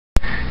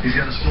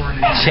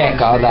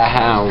Check all that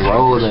how I'm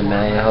rolling,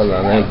 man. Hold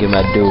on, let me get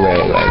my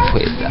do-rag right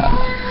quick, dog.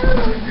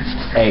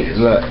 Hey,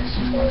 look.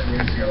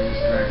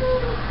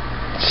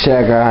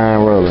 Check out how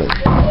I'm rolling.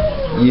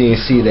 You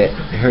didn't see that.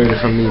 Heard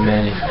it from me,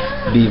 man.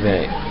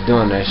 B-Bank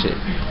doing that shit.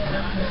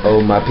 Oh,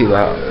 my people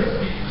out.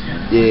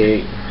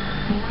 Yeah.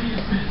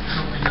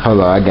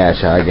 Hold on, I got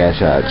y'all.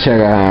 Check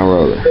out how I'm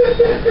rolling.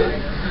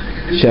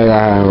 Check out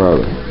how I'm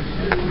rolling.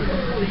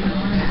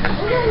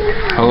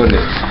 Hold it.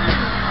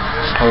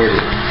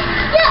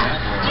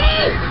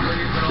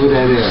 Who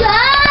that is?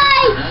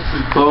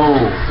 Boom,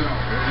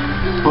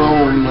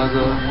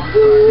 nigga.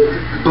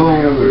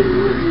 Boom.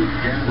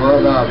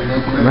 What up,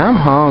 nigga? Man, I'm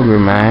hungry,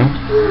 man.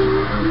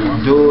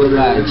 Do it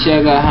like,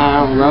 check out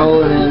how I'm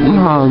rolling. I'm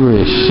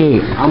hungry as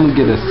shit. I'm gonna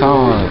get a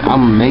song.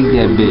 I'm gonna make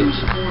that bitch.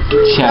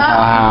 Check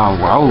out how I'm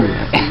rolling.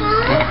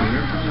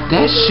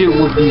 That shit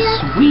would be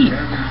sweet.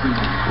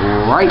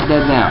 Write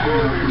that down.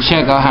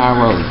 Check out how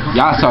I'm rolling.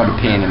 Y'all saw the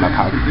pen in my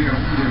pocket.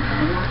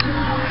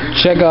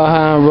 Check out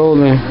how I'm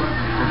rolling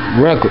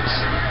records.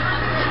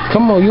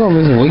 Come on, you don't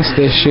listen, waste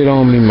that shit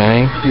on me,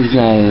 man.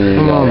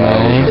 Come on,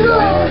 man.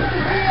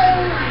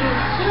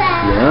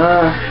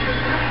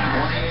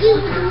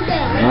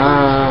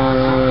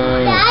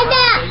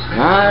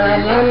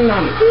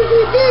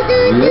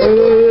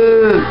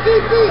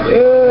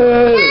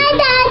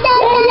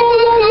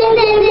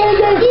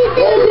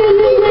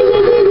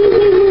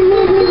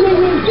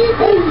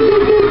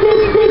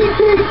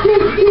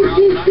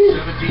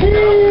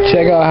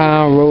 Check out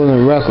how I'm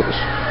rolling records.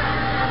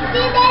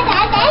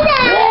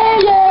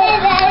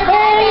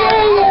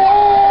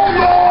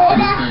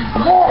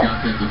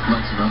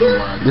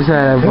 This how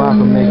that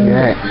vodka make you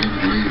act.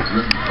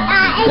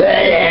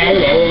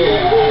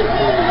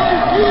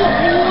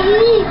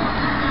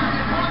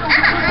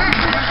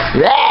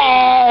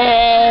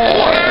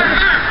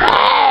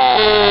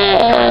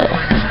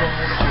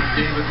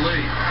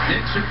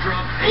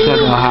 Check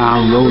out how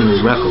I'm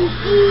rolling records.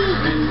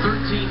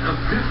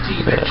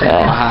 Check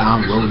out how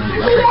I'm rolling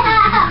records.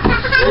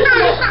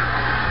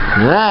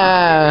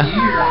 Nah,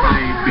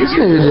 this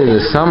nigga did a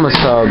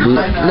somersault,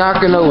 beat,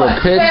 knocking over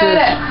pitches.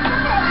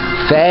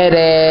 Fat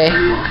ass.